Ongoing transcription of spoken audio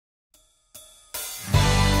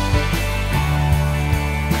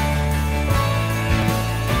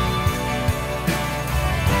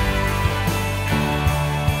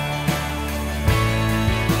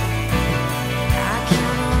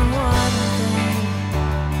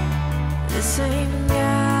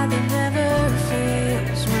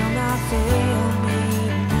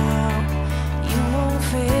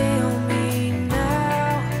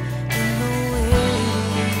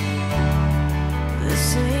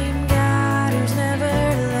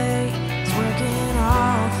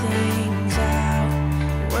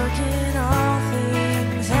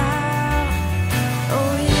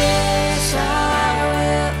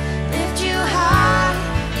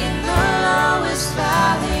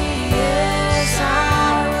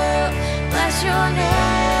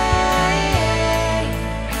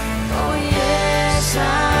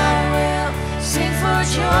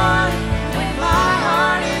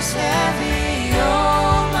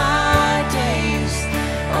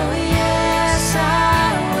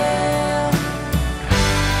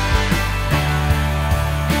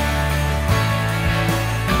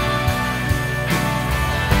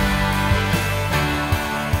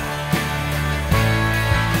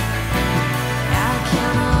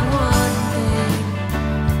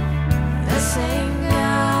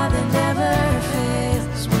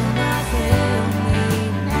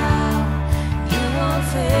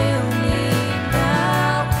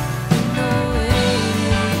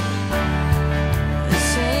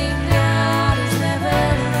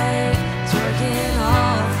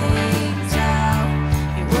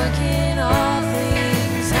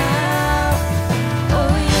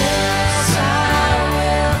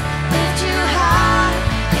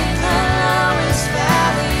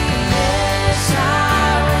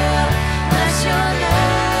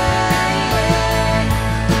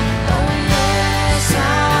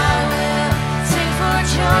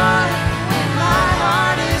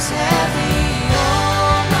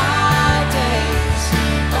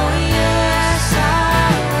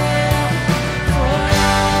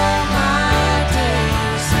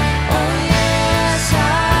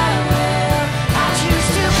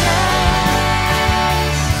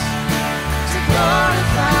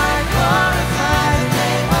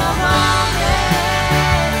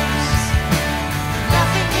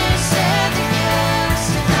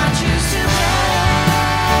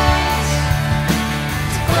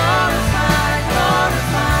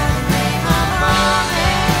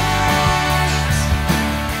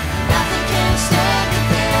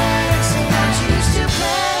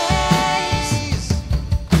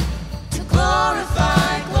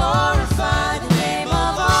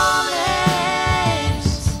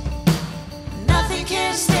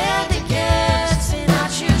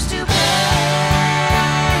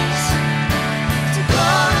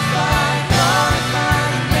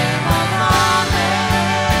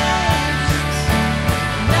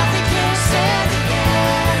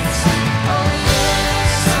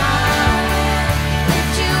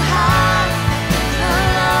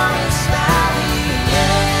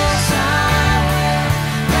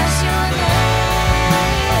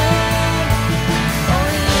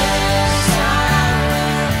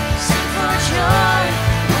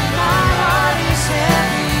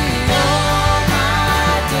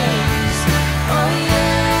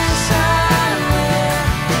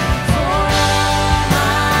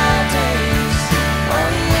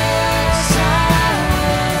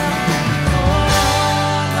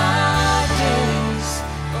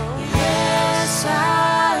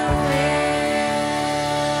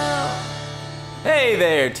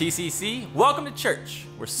there, TCC. Welcome to church.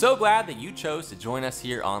 We're so glad that you chose to join us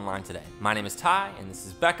here online today. My name is Ty, and this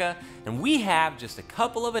is Becca, and we have just a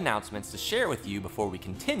couple of announcements to share with you before we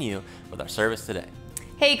continue with our service today.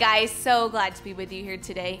 Hey guys, so glad to be with you here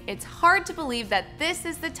today. It's hard to believe that this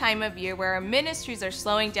is the time of year where our ministries are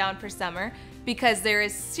slowing down for summer because there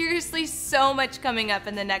is seriously so much coming up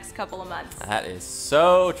in the next couple of months. That is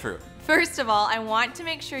so true. First of all, I want to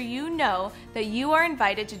make sure you know that you are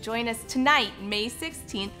invited to join us tonight, May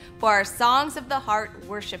 16th, for our Songs of the Heart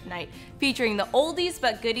Worship Night, featuring the oldies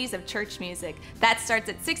but goodies of church music. That starts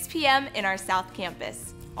at 6 p.m. in our South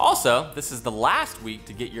Campus. Also, this is the last week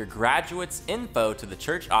to get your graduates' info to the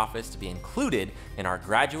church office to be included in our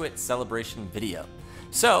graduate celebration video.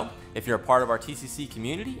 So, if you're a part of our TCC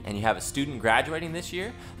community and you have a student graduating this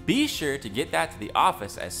year, be sure to get that to the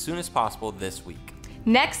office as soon as possible this week.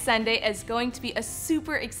 Next Sunday is going to be a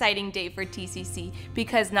super exciting day for TCC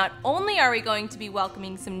because not only are we going to be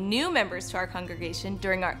welcoming some new members to our congregation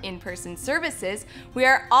during our in-person services, we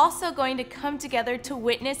are also going to come together to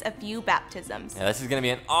witness a few baptisms. Yeah, this is going to be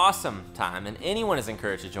an awesome time, and anyone is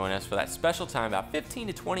encouraged to join us for that special time about 15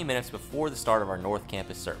 to 20 minutes before the start of our North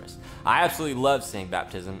Campus service. I absolutely love seeing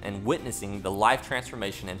baptism and witnessing the life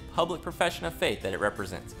transformation and public profession of faith that it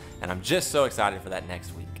represents, and I'm just so excited for that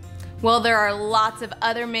next week. Well, there are lots of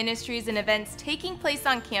other ministries and events taking place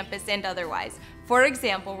on campus and otherwise. For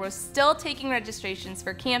example, we're still taking registrations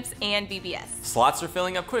for camps and VBS. Slots are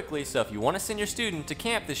filling up quickly, so if you want to send your student to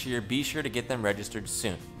camp this year, be sure to get them registered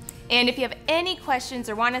soon. And if you have any questions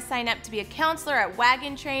or want to sign up to be a counselor at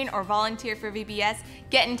Wagon Train or volunteer for VBS,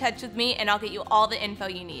 get in touch with me and I'll get you all the info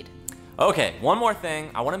you need. Okay, one more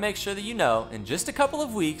thing. I want to make sure that you know, in just a couple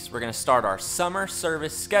of weeks, we're going to start our summer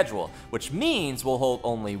service schedule, which means we'll hold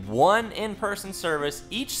only one in-person service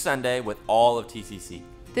each Sunday with all of TCC.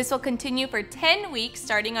 This will continue for 10 weeks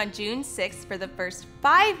starting on June 6th. For the first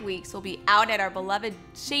 5 weeks, we'll be out at our beloved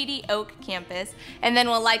Shady Oak campus, and then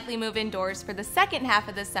we'll likely move indoors for the second half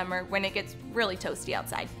of the summer when it gets really toasty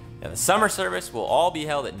outside. Now, the summer service will all be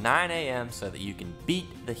held at 9 a.m. so that you can beat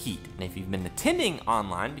the heat. And if you've been attending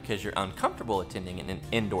online because you're uncomfortable attending an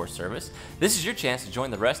indoor service, this is your chance to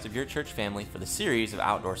join the rest of your church family for the series of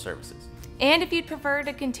outdoor services. And if you'd prefer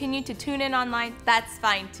to continue to tune in online, that's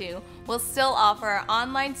fine too. We'll still offer our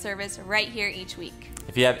online service right here each week.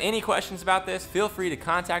 If you have any questions about this, feel free to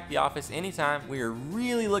contact the office anytime. We are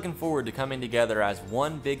really looking forward to coming together as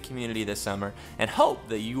one big community this summer and hope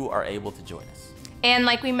that you are able to join us. And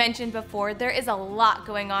like we mentioned before, there is a lot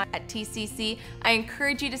going on at TCC. I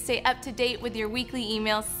encourage you to stay up to date with your weekly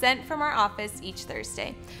emails sent from our office each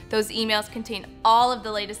Thursday. Those emails contain all of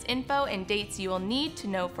the latest info and dates you will need to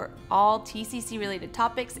know for all TCC related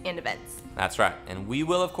topics and events. That's right, and we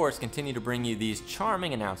will of course continue to bring you these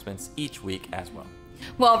charming announcements each week as well.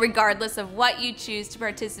 Well, regardless of what you choose to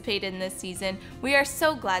participate in this season, we are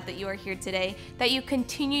so glad that you are here today, that you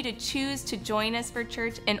continue to choose to join us for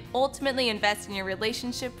church and ultimately invest in your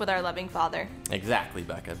relationship with our loving Father. Exactly,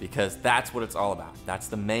 Becca, because that's what it's all about. That's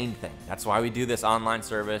the main thing. That's why we do this online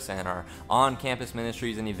service and our on-campus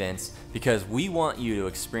ministries and events, because we want you to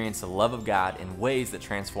experience the love of God in ways that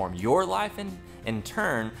transform your life and, in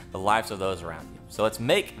turn, the lives of those around you. So let's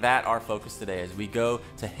make that our focus today as we go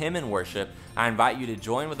to Him in worship. I invite you to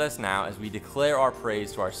join with us now as we declare our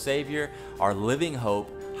praise to our Savior, our living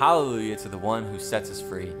hope. Hallelujah to the one who sets us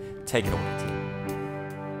free. Take it away, team.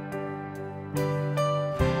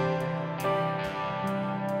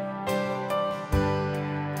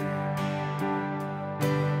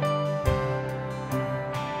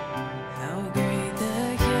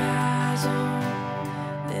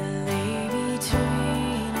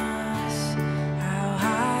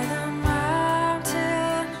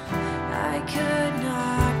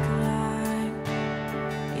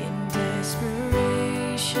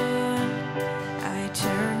 I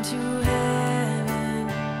turn to heaven.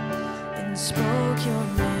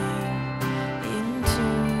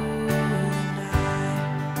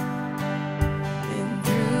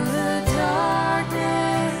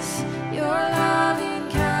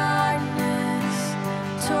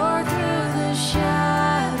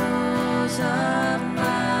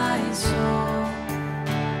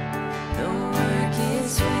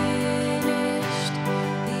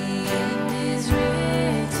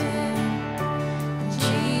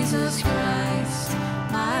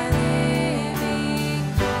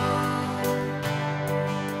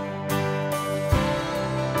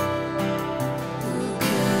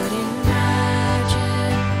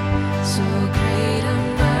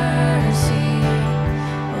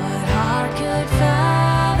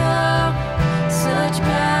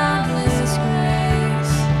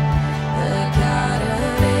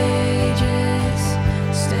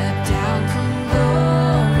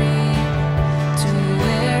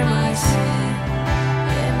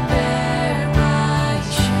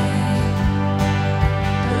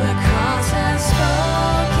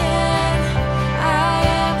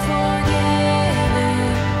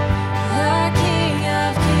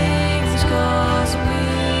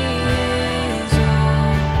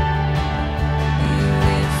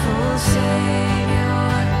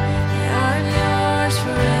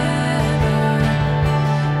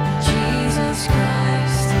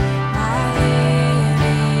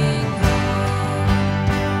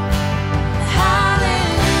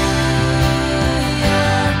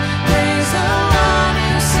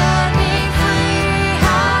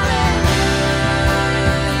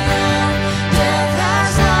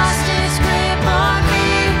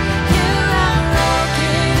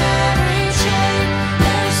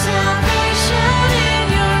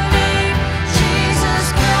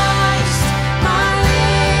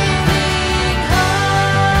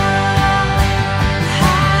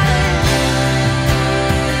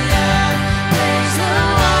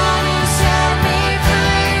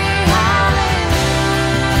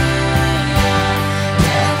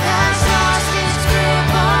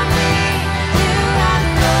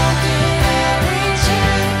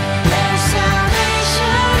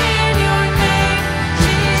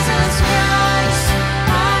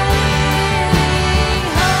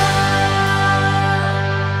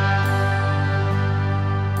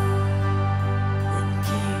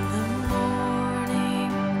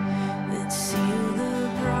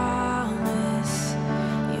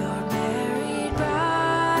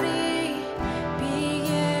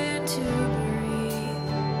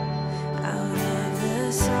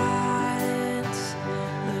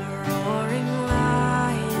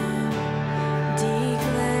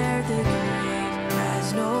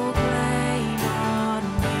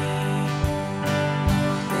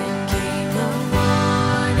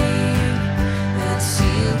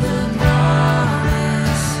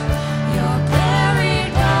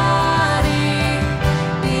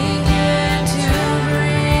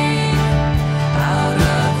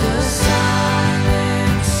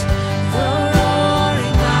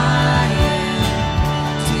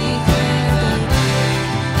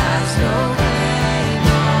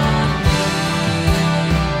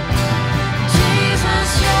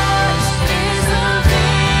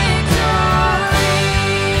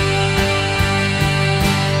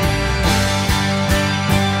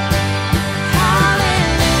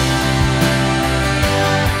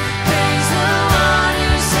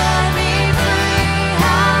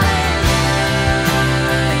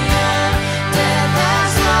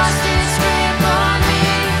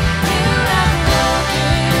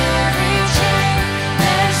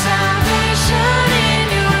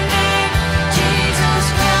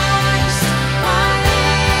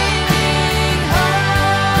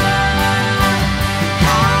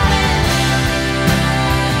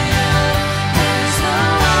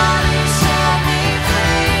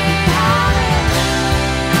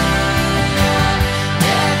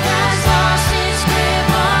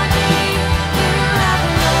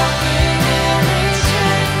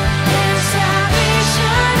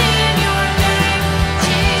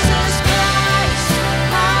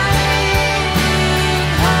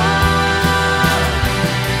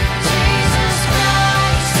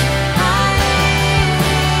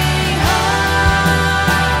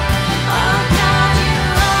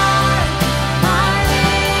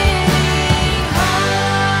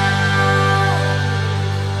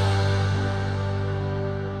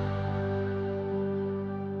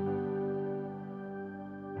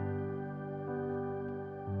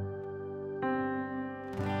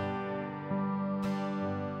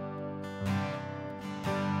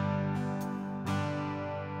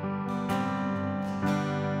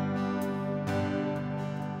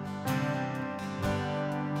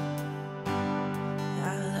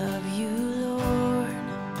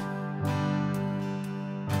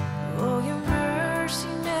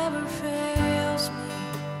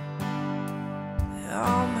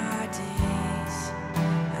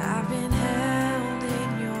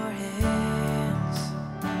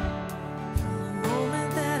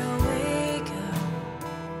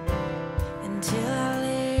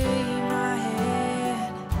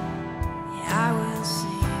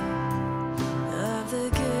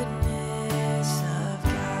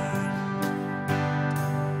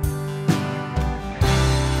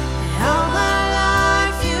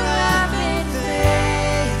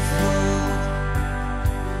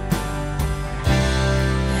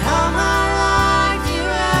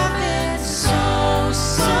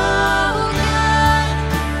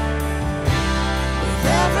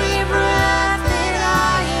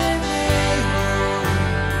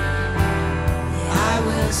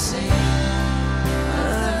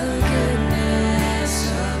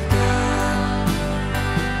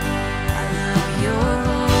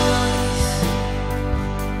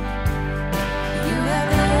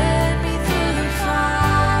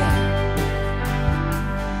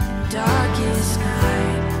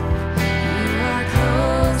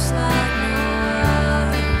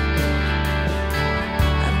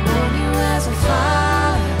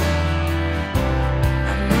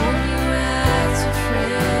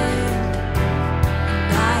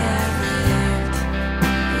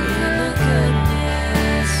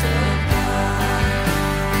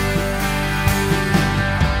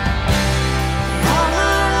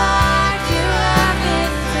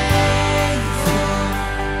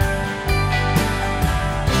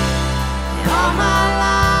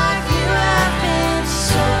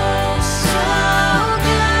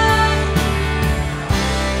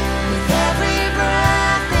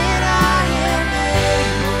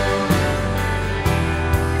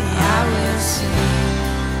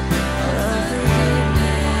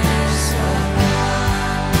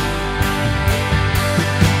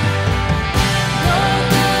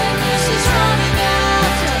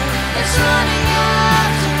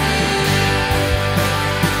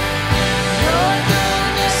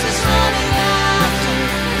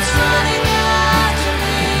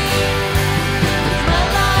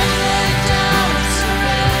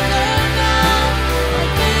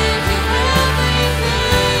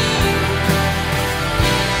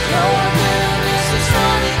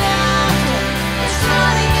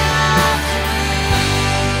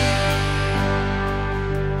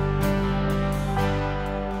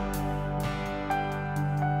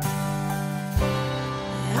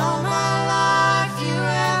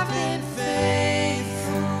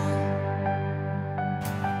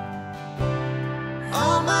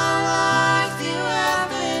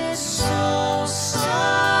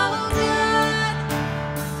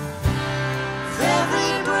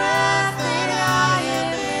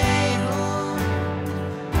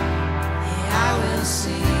 will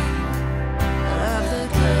sing of the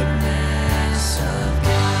goodness of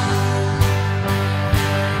God.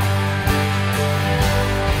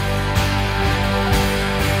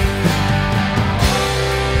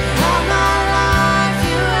 All my life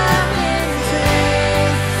you have been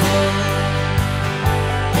faithful.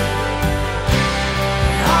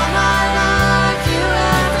 All my life you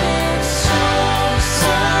have been so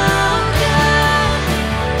good.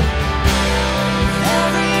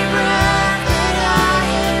 Every breath that I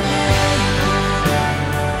inhale,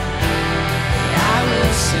 I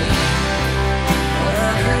will sing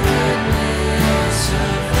of the goodness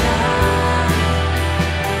of God.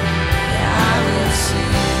 I will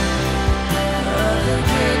sing of the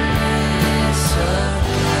goodness of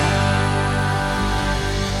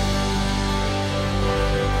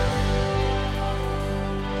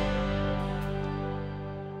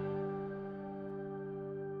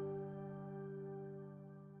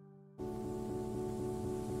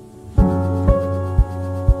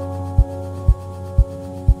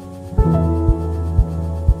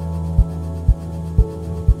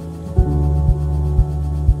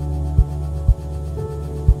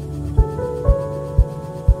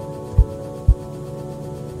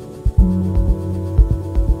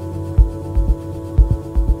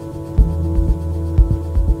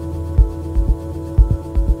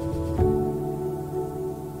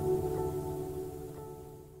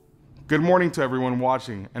Good morning to everyone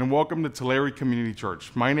watching, and welcome to Tulare Community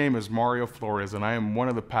Church. My name is Mario Flores, and I am one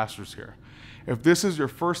of the pastors here. If this is your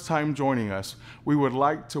first time joining us, we would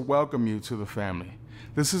like to welcome you to the family.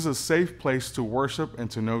 This is a safe place to worship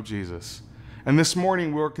and to know Jesus. And this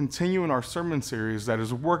morning, we're continuing our sermon series that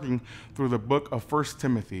is working through the book of 1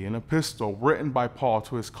 Timothy, an epistle written by Paul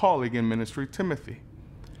to his colleague in ministry, Timothy.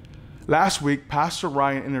 Last week, Pastor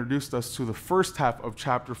Ryan introduced us to the first half of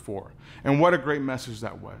chapter 4, and what a great message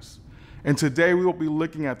that was. And today we will be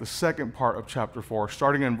looking at the second part of chapter 4,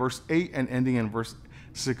 starting in verse 8 and ending in verse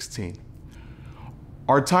 16.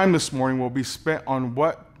 Our time this morning will be spent on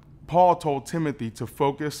what Paul told Timothy to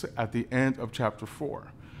focus at the end of chapter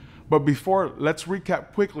 4. But before, let's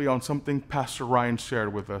recap quickly on something Pastor Ryan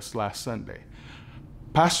shared with us last Sunday.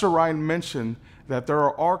 Pastor Ryan mentioned that there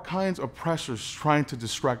are all kinds of pressures trying to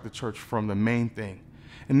distract the church from the main thing.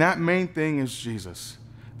 And that main thing is Jesus.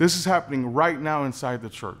 This is happening right now inside the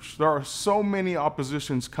church. There are so many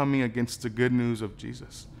oppositions coming against the good news of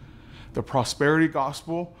Jesus. The prosperity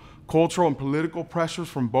gospel, cultural and political pressures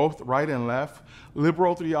from both right and left,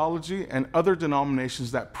 liberal theology, and other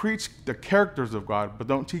denominations that preach the characters of God but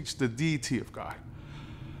don't teach the deity of God.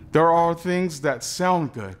 There are things that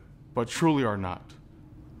sound good but truly are not.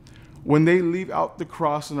 When they leave out the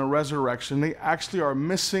cross and the resurrection, they actually are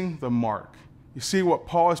missing the mark. You see, what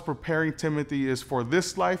Paul is preparing Timothy is for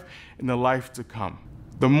this life and the life to come.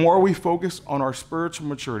 The more we focus on our spiritual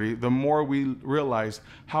maturity, the more we realize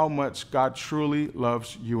how much God truly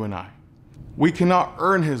loves you and I. We cannot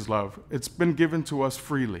earn his love. It's been given to us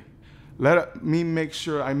freely. Let me make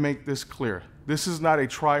sure I make this clear. This is not a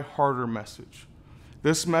try harder message.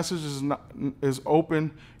 This message is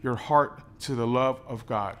open your heart to the love of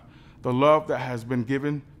God, the love that has been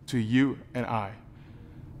given to you and I.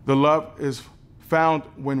 The love is found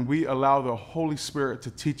when we allow the Holy Spirit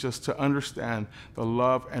to teach us to understand the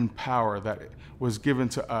love and power that was given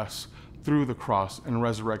to us through the cross and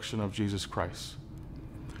resurrection of Jesus Christ.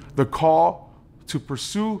 The call to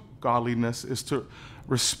pursue godliness is to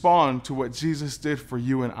respond to what Jesus did for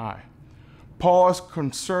you and I. Paul is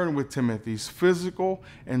concerned with Timothy's physical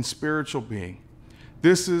and spiritual being.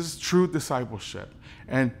 This is true discipleship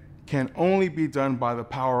and can only be done by the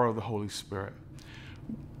power of the Holy Spirit.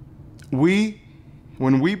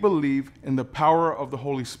 When we believe in the power of the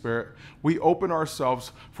Holy Spirit, we open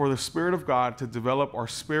ourselves for the Spirit of God to develop our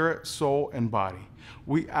spirit, soul, and body.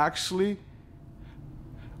 We actually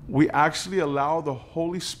allow the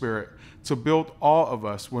Holy Spirit to build all of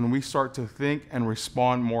us when we start to think and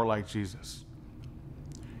respond more like Jesus.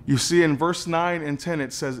 You see, in verse 9 and 10,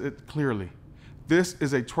 it says it clearly. This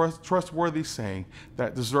is a trustworthy saying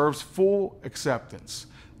that deserves full acceptance.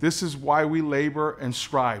 This is why we labor and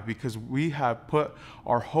strive, because we have put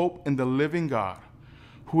our hope in the living God,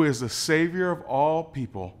 who is the Savior of all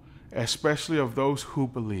people, especially of those who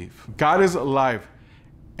believe. God is alive,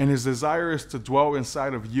 and his desire is to dwell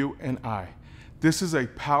inside of you and I. This is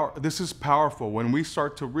powerful when we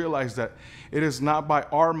start to realize that it is not by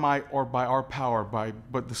our might or by our power,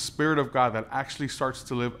 but the Spirit of God that actually starts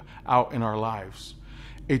to live out in our lives.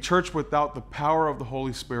 A church without the power of the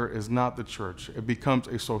Holy Spirit is not the church. It becomes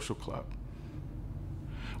a social club.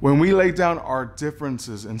 When we lay down our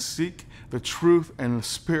differences and seek the truth and the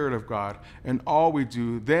Spirit of God in all we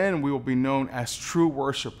do, then we will be known as true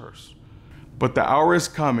worshipers. But the hour is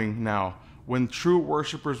coming now when true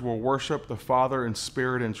worshipers will worship the Father in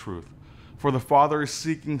spirit and truth. For the Father is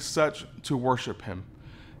seeking such to worship him.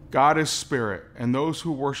 God is spirit, and those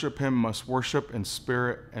who worship him must worship in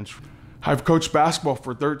spirit and truth. I've coached basketball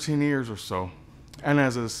for 13 years or so, and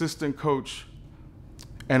as an assistant coach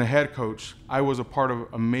and a head coach, I was a part of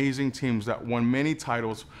amazing teams that won many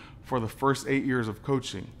titles for the first 8 years of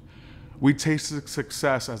coaching. We tasted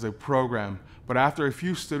success as a program, but after a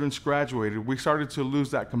few students graduated, we started to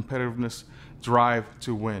lose that competitiveness drive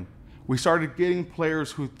to win. We started getting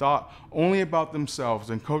players who thought only about themselves,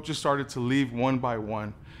 and coaches started to leave one by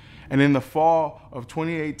one. And in the fall of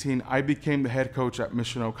 2018, I became the head coach at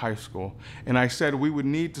Mission Oak High School, and I said we would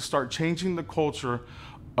need to start changing the culture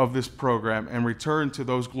of this program and return to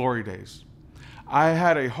those glory days. I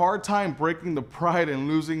had a hard time breaking the pride and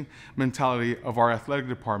losing mentality of our athletic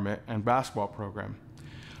department and basketball program.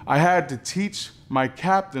 I had to teach my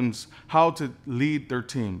captains how to lead their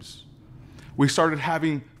teams. We started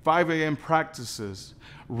having 5 a.m. practices,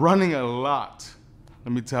 running a lot,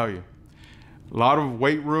 let me tell you. A lot of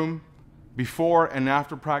weight room before and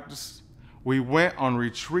after practice. We went on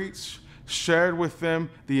retreats, shared with them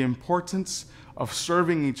the importance of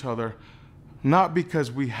serving each other, not because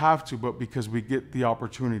we have to, but because we get the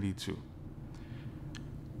opportunity to.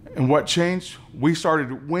 And what changed? We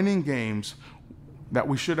started winning games that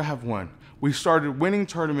we shouldn't have won. We started winning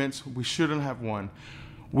tournaments we shouldn't have won.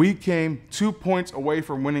 We came 2 points away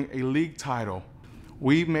from winning a league title.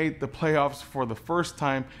 We made the playoffs for the first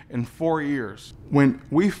time in 4 years. When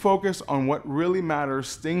we focus on what really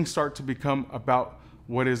matters, things start to become about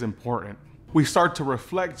what is important. We start to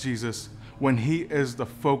reflect Jesus when he is the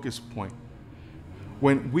focus point.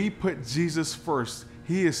 When we put Jesus first,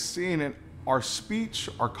 he is seen in our speech,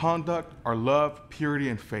 our conduct, our love, purity,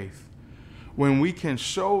 and faith. When we can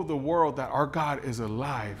show the world that our God is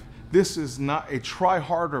alive, this is not a try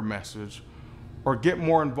harder message or get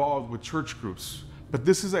more involved with church groups, but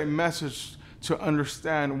this is a message to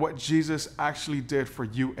understand what Jesus actually did for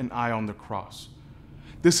you and I on the cross.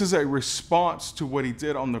 This is a response to what he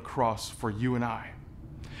did on the cross for you and I.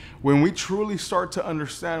 When we truly start to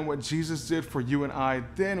understand what Jesus did for you and I,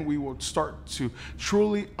 then we will start to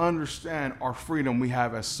truly understand our freedom we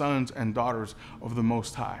have as sons and daughters of the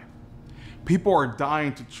Most High. People are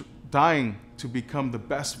dying to become the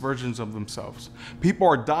best versions of themselves. People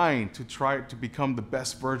are dying to try to become the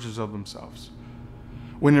best versions of themselves,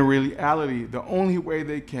 when in reality, the only way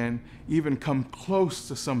they can even come close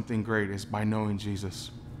to something great is by knowing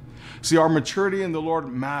Jesus. See, our maturity in the Lord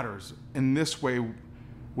matters. In this way,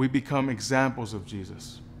 we become examples of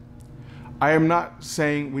Jesus. I am not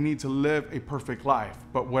saying we need to live a perfect life,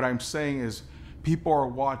 but what I'm saying is people are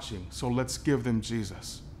watching, so let's give them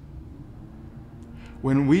Jesus.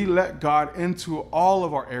 When we let God into all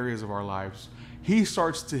of our areas of our lives, he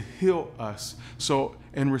starts to heal us. So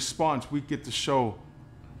in response, we get to show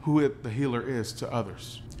who the healer is to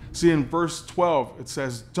others. See, in verse 12, it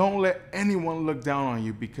says, "Don't let anyone look down on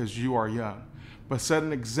you because you are young, but set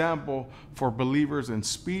an example for believers in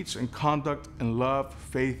speech and conduct and love,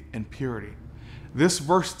 faith, and purity." This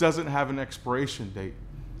verse doesn't have an expiration date.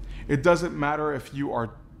 It doesn't matter if you are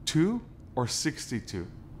 2 or 62.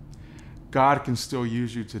 God can still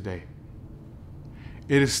use you today.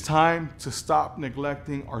 It is time to stop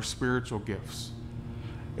neglecting our spiritual gifts.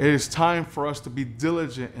 It is time for us to be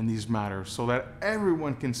diligent in these matters so that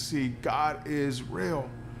everyone can see God is real.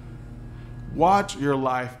 Watch your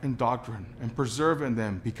life and doctrine and preserve in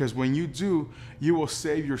them, because when you do, you will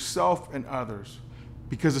save yourself and others.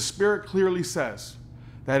 Because the Spirit clearly says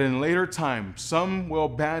that in later times, some will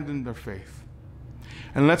abandon their faith.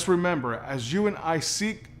 And let's remember, as you and I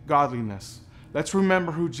seek godliness, let's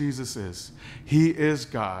remember who Jesus is. He is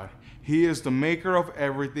God. He is the maker of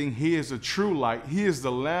everything. He is the true light. He is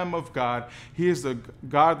the Lamb of God. He is the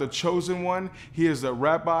God, the chosen one. He is the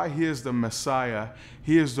Rabbi. He is the Messiah.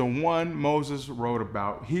 He is the one Moses wrote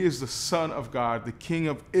about. He is the Son of God, the King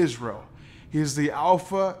of Israel. He is the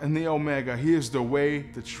Alpha and the Omega. He is the way,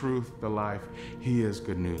 the truth, the life. He is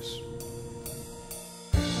good news.